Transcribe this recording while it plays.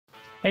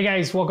Hey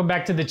guys, welcome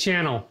back to the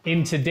channel.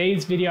 In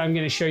today's video, I'm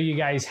going to show you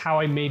guys how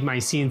I made my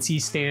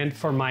CNC stand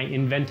for my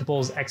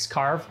Inventables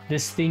X-Carve.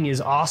 This thing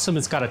is awesome.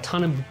 It's got a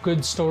ton of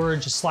good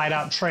storage, a slide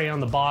out tray on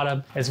the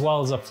bottom, as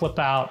well as a flip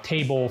out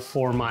table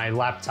for my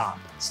laptop.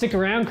 Stick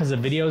around because the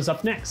video is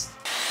up next.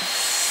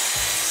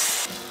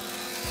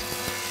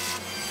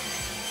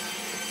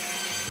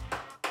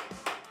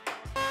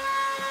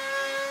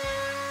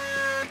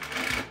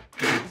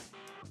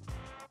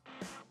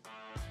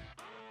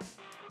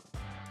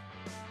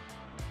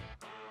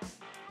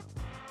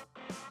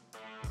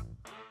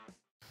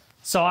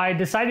 So I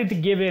decided to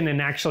give in and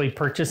actually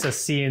purchase a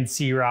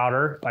CNC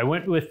router. I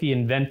went with the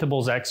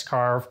Inventables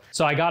X-Carve.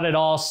 So I got it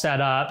all set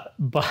up,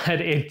 but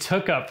it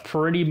took up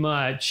pretty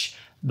much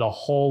the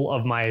whole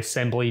of my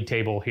assembly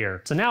table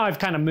here. So now I've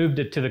kind of moved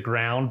it to the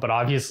ground, but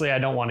obviously I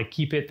don't want to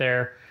keep it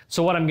there.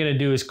 So what I'm gonna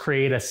do is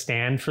create a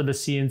stand for the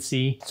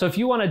CNC. So if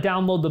you wanna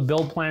download the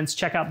build plans,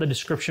 check out the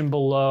description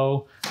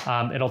below.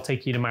 It'll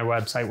take you to my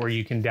website where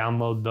you can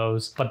download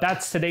those. But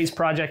that's today's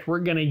project.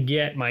 We're gonna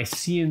get my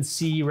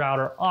CNC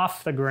router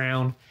off the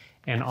ground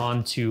and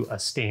onto a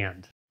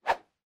stand.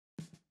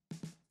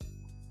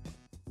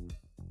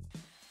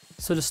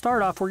 So to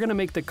start off, we're gonna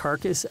make the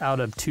carcass out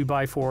of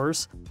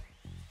 2x4s.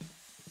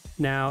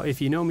 Now, if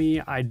you know me,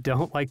 I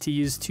don't like to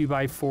use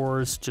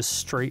 2x4s just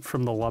straight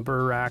from the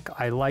lumber rack.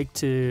 I like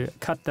to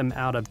cut them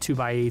out of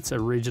 2x8s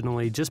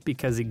originally just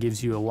because it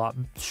gives you a lot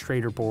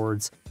straighter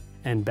boards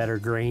and better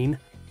grain.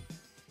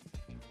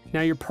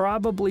 Now, you're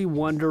probably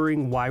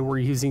wondering why we're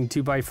using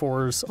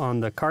 2x4s on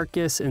the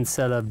carcass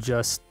instead of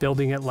just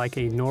building it like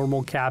a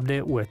normal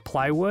cabinet with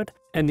plywood.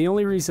 And the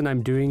only reason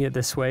I'm doing it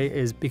this way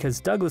is because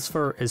Douglas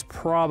fir is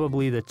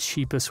probably the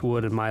cheapest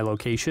wood in my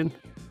location.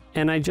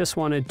 And I just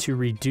wanted to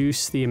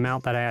reduce the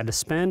amount that I had to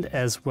spend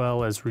as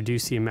well as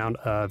reduce the amount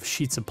of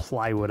sheets of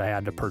plywood I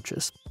had to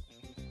purchase.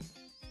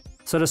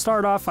 So to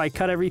start off, I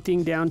cut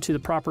everything down to the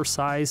proper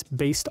size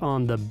based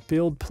on the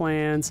build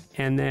plans,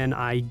 and then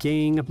I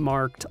gang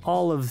marked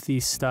all of the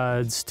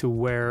studs to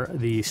where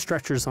the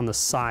stretchers on the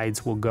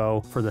sides will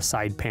go for the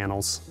side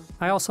panels.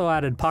 I also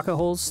added pocket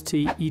holes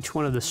to each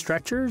one of the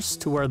stretchers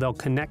to where they'll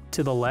connect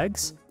to the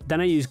legs. Then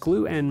I used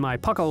glue and my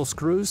pocket hole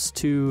screws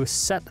to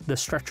set the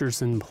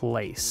stretchers in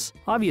place.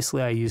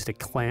 Obviously I used a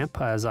clamp,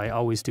 as I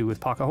always do with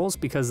pocket holes,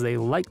 because they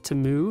like to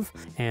move,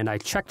 and I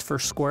checked for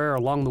square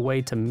along the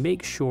way to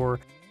make sure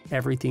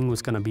everything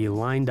was going to be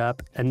lined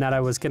up and that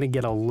I was going to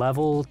get a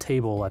level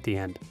table at the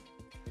end.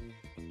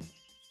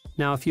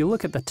 Now, if you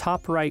look at the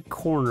top right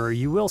corner,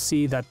 you will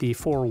see that the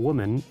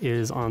forewoman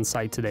is on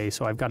site today,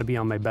 so I've got to be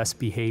on my best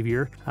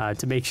behavior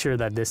to make sure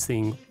that this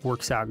thing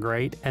works out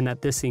great and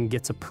that this thing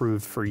gets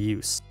approved for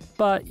use.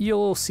 But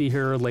you'll see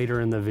her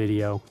later in the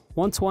video.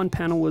 Once one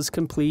panel was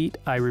complete,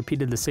 I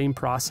repeated the same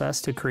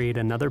process to create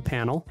another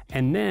panel,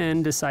 and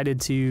then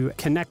decided to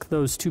connect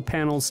those two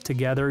panels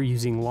together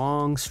using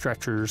long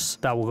stretchers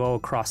that will go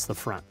across the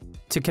front.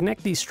 To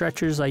connect these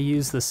stretchers, I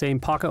use the same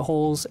pocket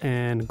holes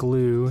and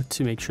glue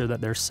to make sure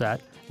that they're set.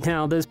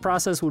 Now, this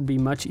process would be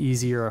much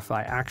easier if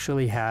I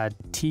actually had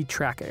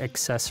T-track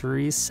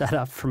accessories set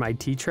up for my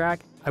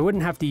T-track. I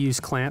wouldn't have to use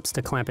clamps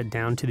to clamp it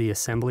down to the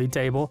assembly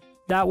table.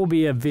 That will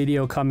be a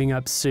video coming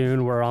up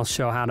soon where I'll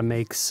show how to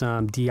make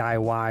some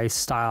DIY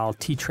style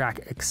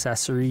T-track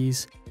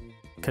accessories,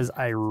 because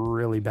I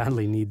really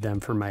badly need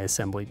them for my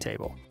assembly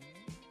table.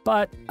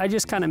 But I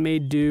just kind of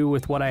made do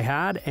with what I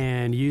had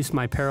and used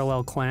my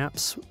parallel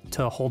clamps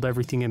to hold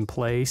everything in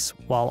place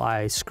while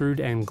I screwed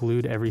and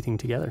glued everything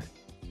together.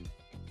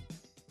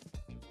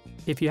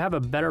 If you have a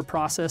better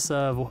process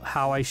of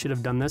how I should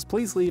have done this,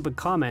 please leave a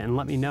comment and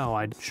let me know.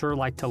 I'd sure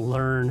like to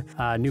learn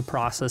new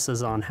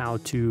processes on how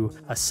to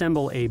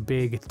assemble a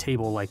big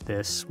table like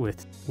this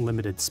with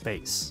limited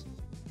space.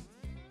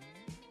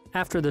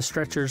 After the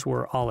stretchers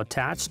were all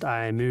attached,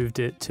 I moved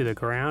it to the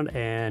ground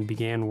and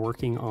began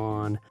working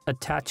on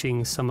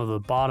attaching some of the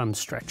bottom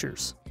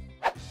stretchers.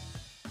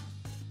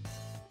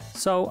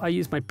 So I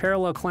used my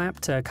parallel clamp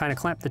to kind of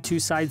clamp the two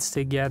sides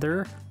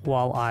together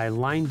while I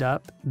lined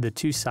up the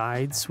two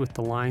sides with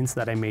the lines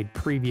that I made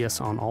previous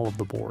on all of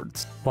the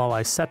boards, while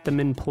I set them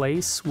in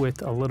place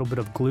with a little bit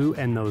of glue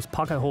and those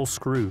pocket hole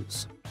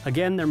screws.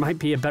 Again, there might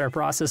be a better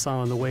process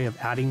on the way of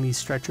adding these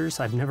stretchers.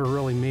 I've never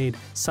really made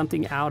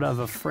something out of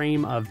a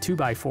frame of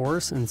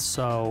 2x4s, and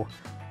so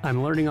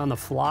I'm learning on the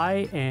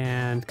fly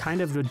and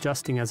kind of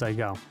adjusting as I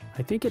go.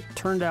 I think it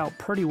turned out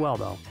pretty well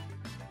though.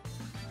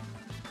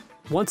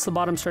 Once the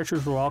bottom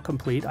stretchers were all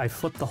complete, I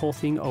flipped the whole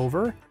thing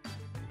over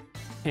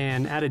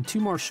and added two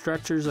more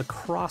stretchers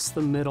across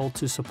the middle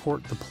to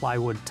support the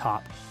plywood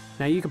top.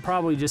 Now you could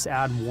probably just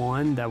add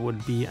one, that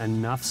would be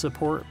enough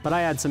support, but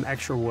I had some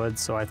extra wood,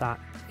 so I thought,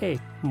 hey,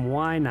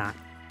 why not?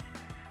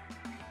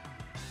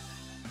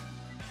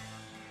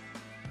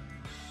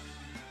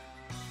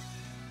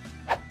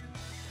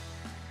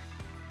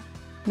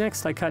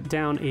 Next, I cut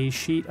down a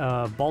sheet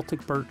of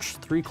Baltic birch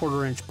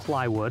 3/4 inch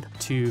plywood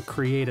to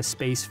create a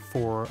space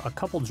for a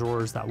couple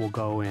drawers that will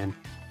go in.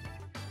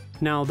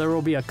 Now there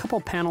will be a couple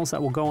panels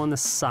that will go on the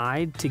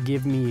side to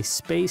give me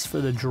space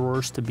for the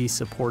drawers to be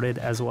supported,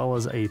 as well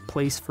as a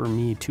place for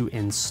me to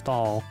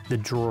install the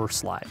drawer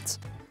slides.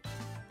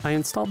 I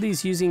installed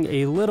these using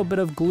a little bit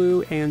of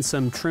glue and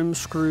some trim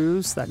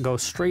screws that go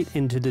straight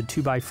into the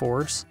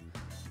 2x4s.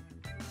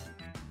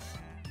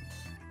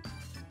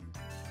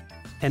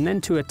 And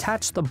then to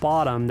attach the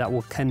bottom that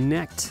will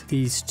connect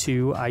these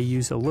two, I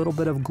use a little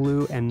bit of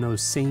glue and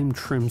those same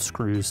trim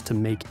screws to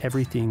make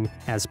everything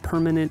as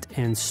permanent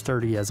and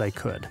sturdy as I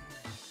could.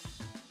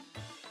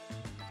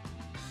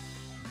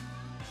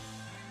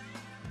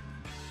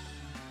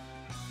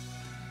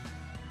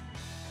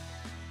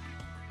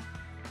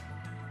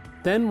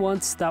 Then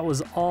once that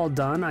was all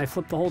done, I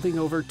flipped the whole thing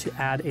over to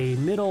add a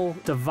middle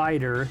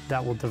divider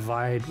that will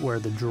divide where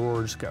the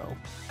drawers go.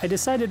 I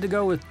decided to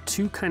go with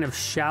two kind of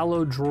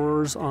shallow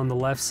drawers on the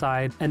left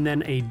side and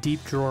then a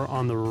deep drawer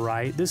on the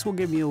right. This will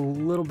give me a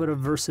little bit of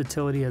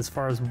versatility as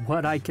far as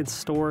what I can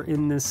store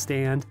in this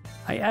stand.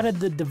 I added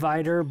the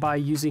divider by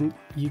using,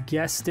 you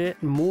guessed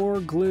it,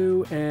 more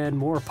glue and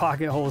more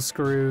pocket hole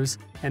screws.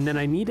 And then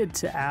I needed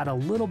to add a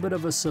little bit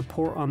of a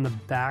support on the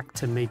back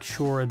to make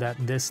sure that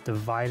this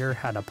divider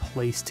had a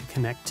place to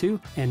connect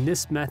to. And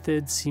this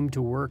method seemed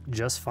to work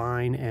just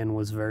fine and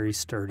was very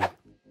sturdy.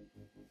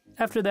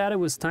 After that, it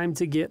was time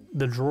to get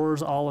the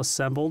drawers all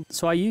assembled.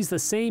 So I used the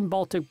same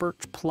Baltic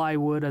birch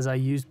plywood as I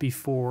used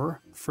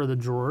before for the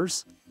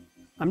drawers.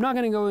 I'm not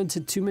going to go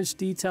into too much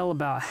detail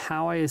about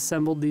how I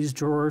assembled these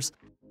drawers.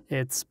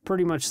 It's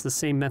pretty much the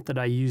same method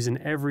I use in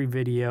every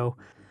video.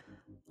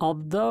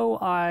 Although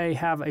I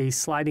have a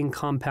sliding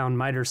compound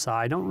miter saw,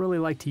 I don't really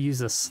like to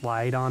use a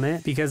slide on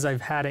it because I've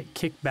had it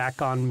kick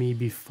back on me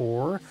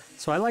before.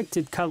 So I like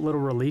to cut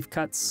little relief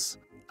cuts.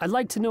 I'd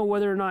like to know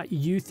whether or not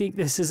you think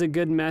this is a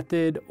good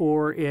method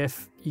or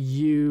if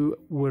you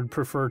would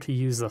prefer to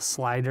use a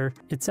slider.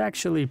 It's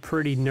actually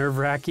pretty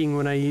nerve-wracking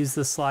when I use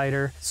the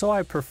slider, so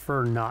I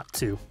prefer not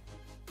to.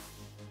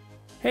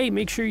 Hey,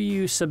 make sure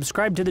you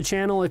subscribe to the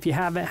channel if you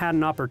haven't had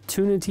an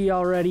opportunity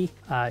already.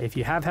 If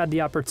you have had the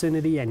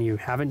opportunity and you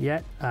haven't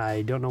yet,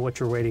 I don't know what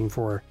you're waiting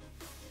for.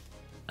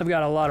 I've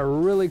got a lot of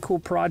really cool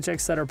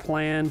projects that are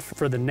planned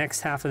for the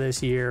next half of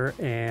this year,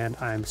 and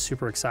I'm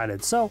super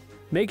excited. So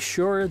make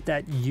sure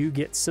that you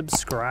get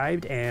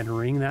subscribed and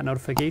ring that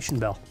notification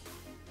bell.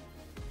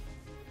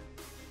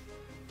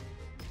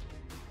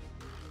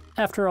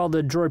 After all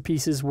the drawer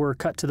pieces were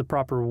cut to the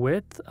proper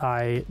width,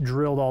 I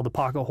drilled all the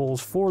pocket holes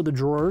for the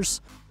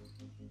drawers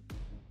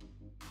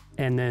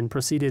and then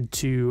proceeded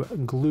to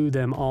glue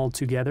them all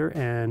together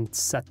and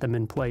set them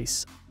in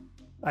place.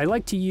 I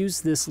like to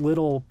use this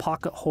little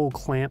pocket hole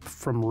clamp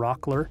from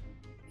Rockler.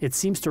 It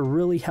seems to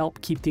really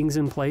help keep things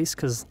in place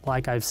because,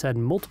 like I've said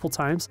multiple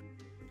times,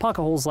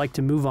 pocket holes like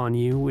to move on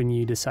you when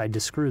you decide to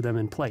screw them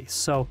in place.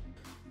 So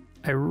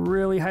I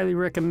really highly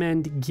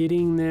recommend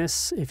getting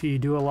this if you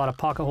do a lot of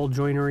pocket hole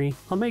joinery.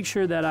 I'll make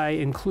sure that I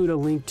include a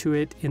link to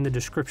it in the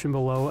description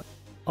below,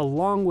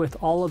 along with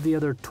all of the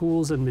other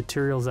tools and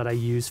materials that I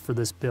use for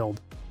this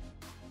build.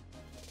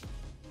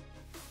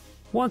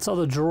 Once all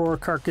the drawer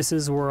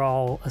carcasses were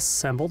all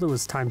assembled, it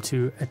was time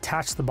to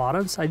attach the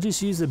bottoms. I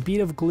just used a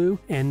bead of glue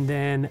and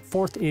then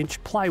 1/4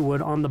 inch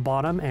plywood on the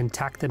bottom and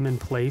tacked them in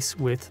place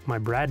with my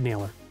brad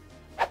nailer.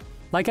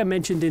 Like I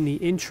mentioned in the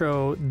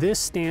intro, this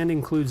stand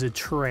includes a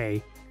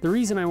tray. The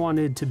reason I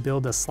wanted to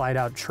build a slide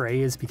out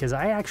tray is because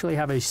I actually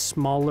have a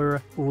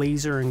smaller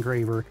laser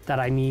engraver that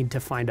I need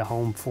to find a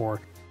home for.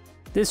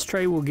 This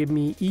tray will give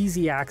me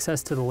easy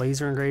access to the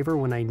laser engraver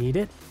when I need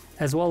it,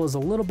 as well as a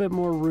little bit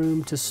more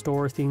room to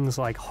store things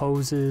like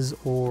hoses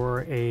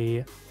or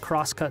a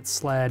crosscut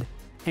sled,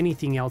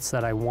 anything else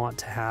that I want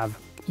to have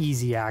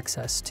easy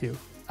access to.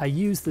 I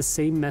used the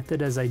same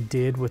method as I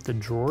did with the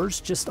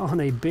drawers, just on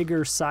a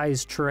bigger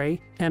size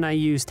tray, and I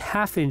used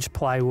 1/2 inch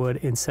plywood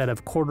instead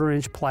of 1/4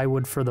 inch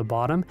plywood for the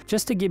bottom,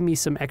 just to give me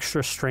some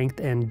extra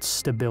strength and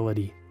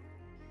stability.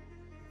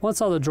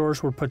 Once all the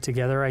drawers were put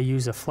together, I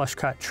used a flush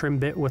cut trim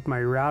bit with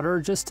my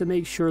router just to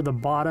make sure the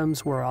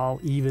bottoms were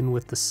all even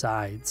with the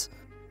sides.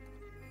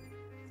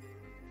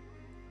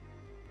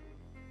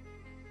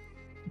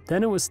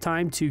 Then it was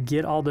time to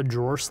get all the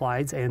drawer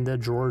slides and the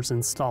drawers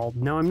installed.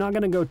 Now I'm not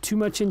going to go too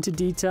much into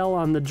detail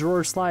on the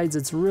drawer slides.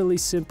 It's really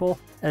simple,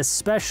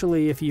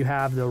 especially if you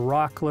have the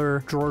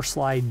Rockler drawer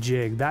slide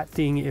jig. That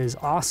thing is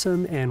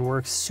awesome and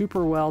works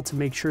super well to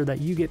make sure that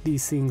you get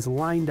these things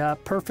lined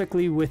up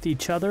perfectly with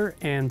each other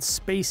and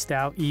spaced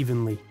out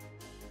evenly.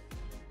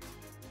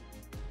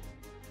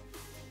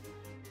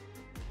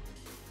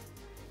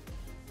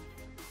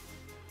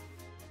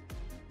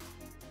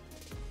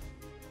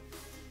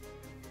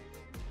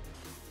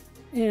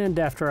 And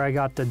after I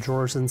got the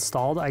drawers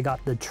installed, I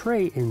got the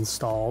tray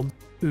installed.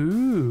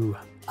 Ooh,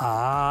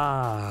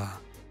 ah.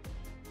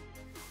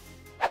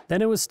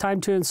 Then it was time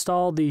to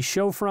install the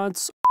show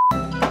fronts.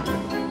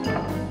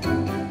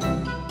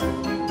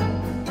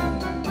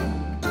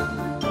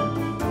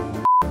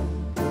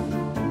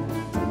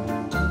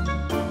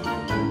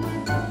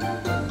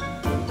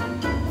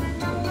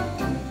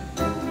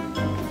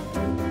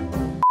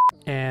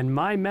 And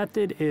my My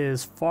method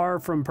is far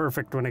from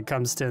perfect when it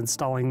comes to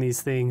installing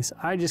these things.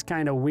 I just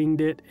kind of winged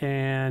it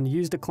and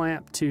used a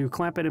clamp to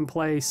clamp it in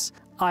place,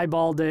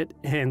 eyeballed it,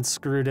 and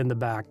screwed in the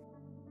back.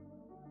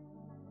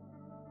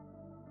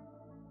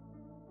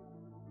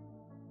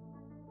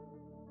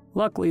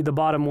 Luckily, the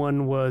bottom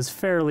one was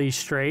fairly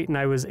straight and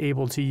I was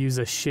able to use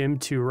a shim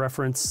to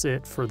reference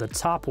it for the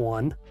top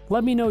one.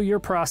 Let me know your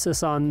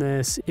process on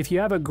this. If you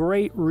have a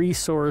great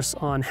resource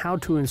on how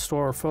to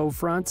install faux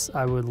fronts,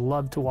 I would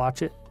love to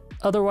watch it.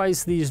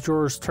 Otherwise, these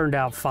drawers turned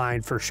out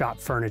fine for shop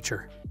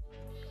furniture.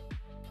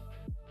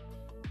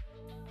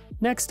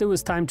 Next, it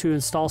was time to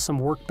install some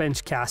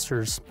workbench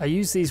casters. I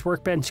used these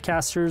workbench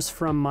casters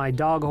from my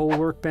dog hole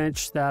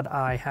workbench that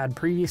I had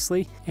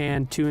previously,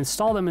 and to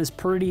install them is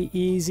pretty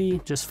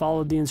easy. Just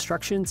followed the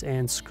instructions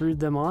and screwed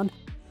them on.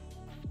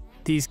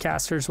 These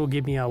casters will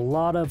give me a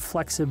lot of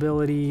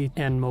flexibility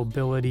and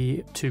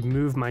mobility to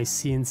move my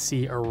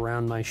CNC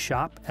around my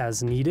shop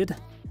as needed.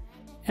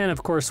 And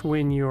of course,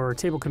 when your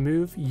table can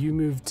move, you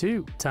move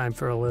too. Time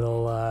for a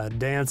little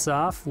dance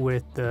off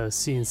with the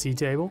CNC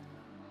table.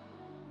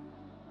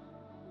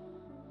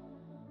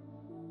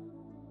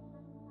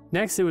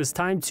 Next, it was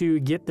time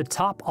to get the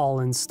top all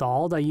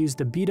installed. I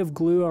used a bead of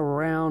glue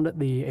around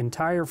the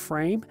entire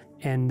frame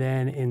and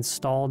then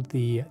installed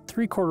the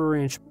 3/4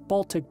 inch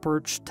Baltic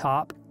birch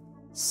top,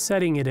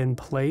 setting it in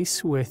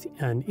place with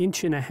 1.5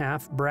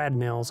 inch brad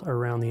nails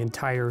around the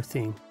entire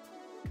thing.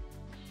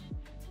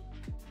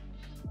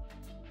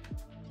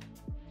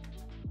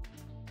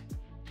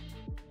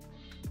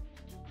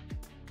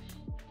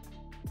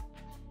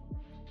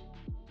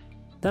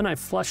 Then I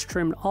flush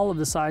trimmed all of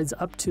the sides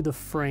up to the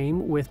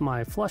frame with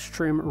my flush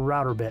trim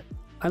router bit.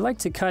 I like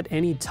to cut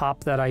any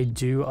top that I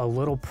do a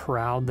little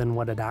proud than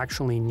what it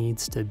actually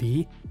needs to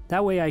be.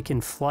 That way I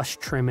can flush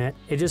trim it.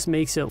 It just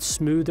makes it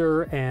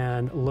smoother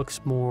and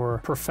looks more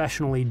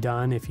professionally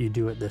done if you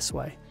do it this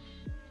way.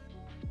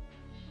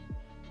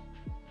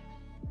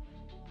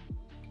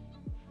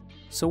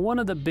 So one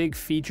of the big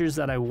features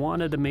that I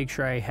wanted to make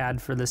sure I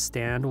had for this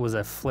stand was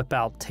a flip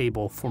out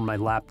table for my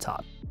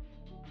laptop.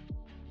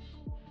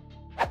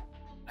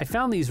 I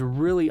found these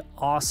really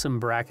awesome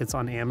brackets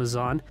on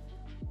Amazon.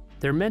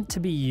 They're meant to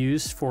be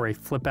used for a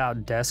flip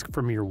out desk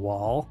from your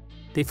wall.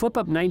 They flip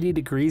up 90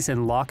 degrees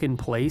and lock in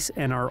place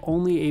and are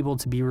only able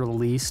to be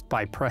released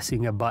by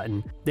pressing a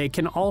button. They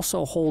can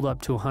also hold up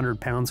to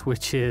 100 pounds,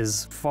 which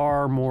is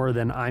far more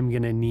than I'm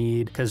gonna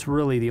need because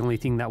really the only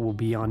thing that will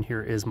be on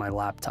here is my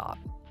laptop.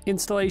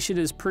 Installation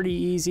is pretty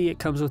easy. It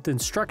comes with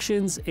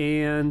instructions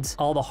and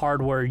all the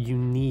hardware you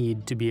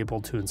need to be able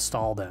to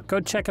install them.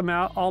 Go check them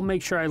out. I'll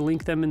make sure I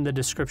link them in the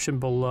description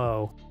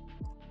below.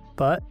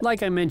 But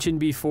like I mentioned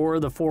before,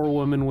 the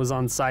forewoman was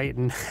on site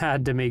and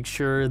had to make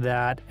sure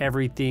that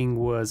everything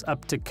was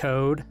up to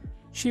code.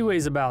 She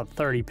weighs about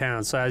 30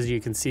 pounds, so as you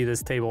can see,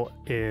 this table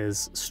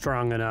is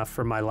strong enough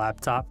for my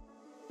laptop.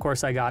 Of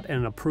course, I got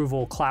an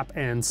approval clap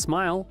and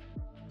smile.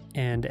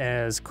 And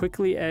as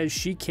quickly as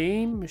she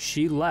came,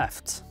 she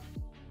left.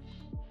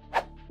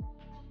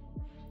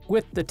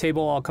 With the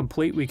table all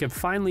complete, we could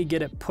finally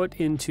get it put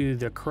into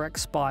the correct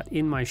spot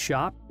in my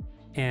shop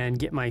and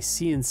get my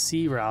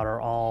CNC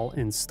router all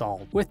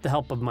installed, with the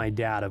help of my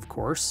dad, of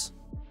course.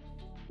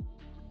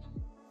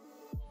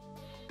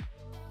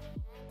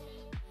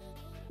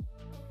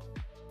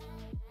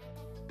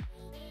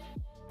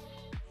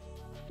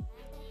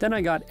 Then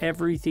I got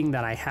everything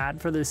that I had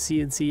for the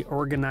CNC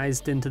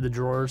organized into the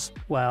drawers.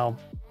 Well,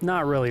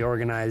 not really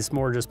organized,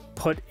 more just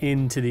put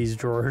into these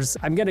drawers.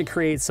 I'm gonna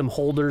create some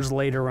holders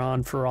later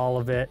on for all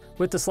of it.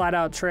 With the slide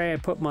out tray, I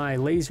put my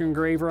laser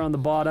engraver on the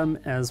bottom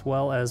as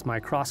well as my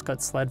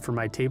crosscut sled for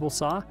my table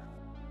saw.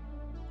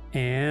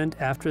 And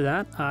after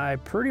that, I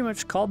pretty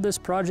much called this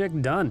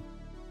project done.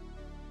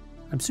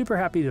 I'm super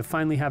happy to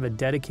finally have a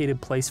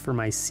dedicated place for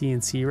my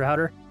CNC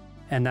router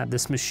and that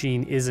this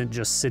machine isn't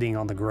just sitting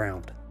on the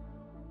ground.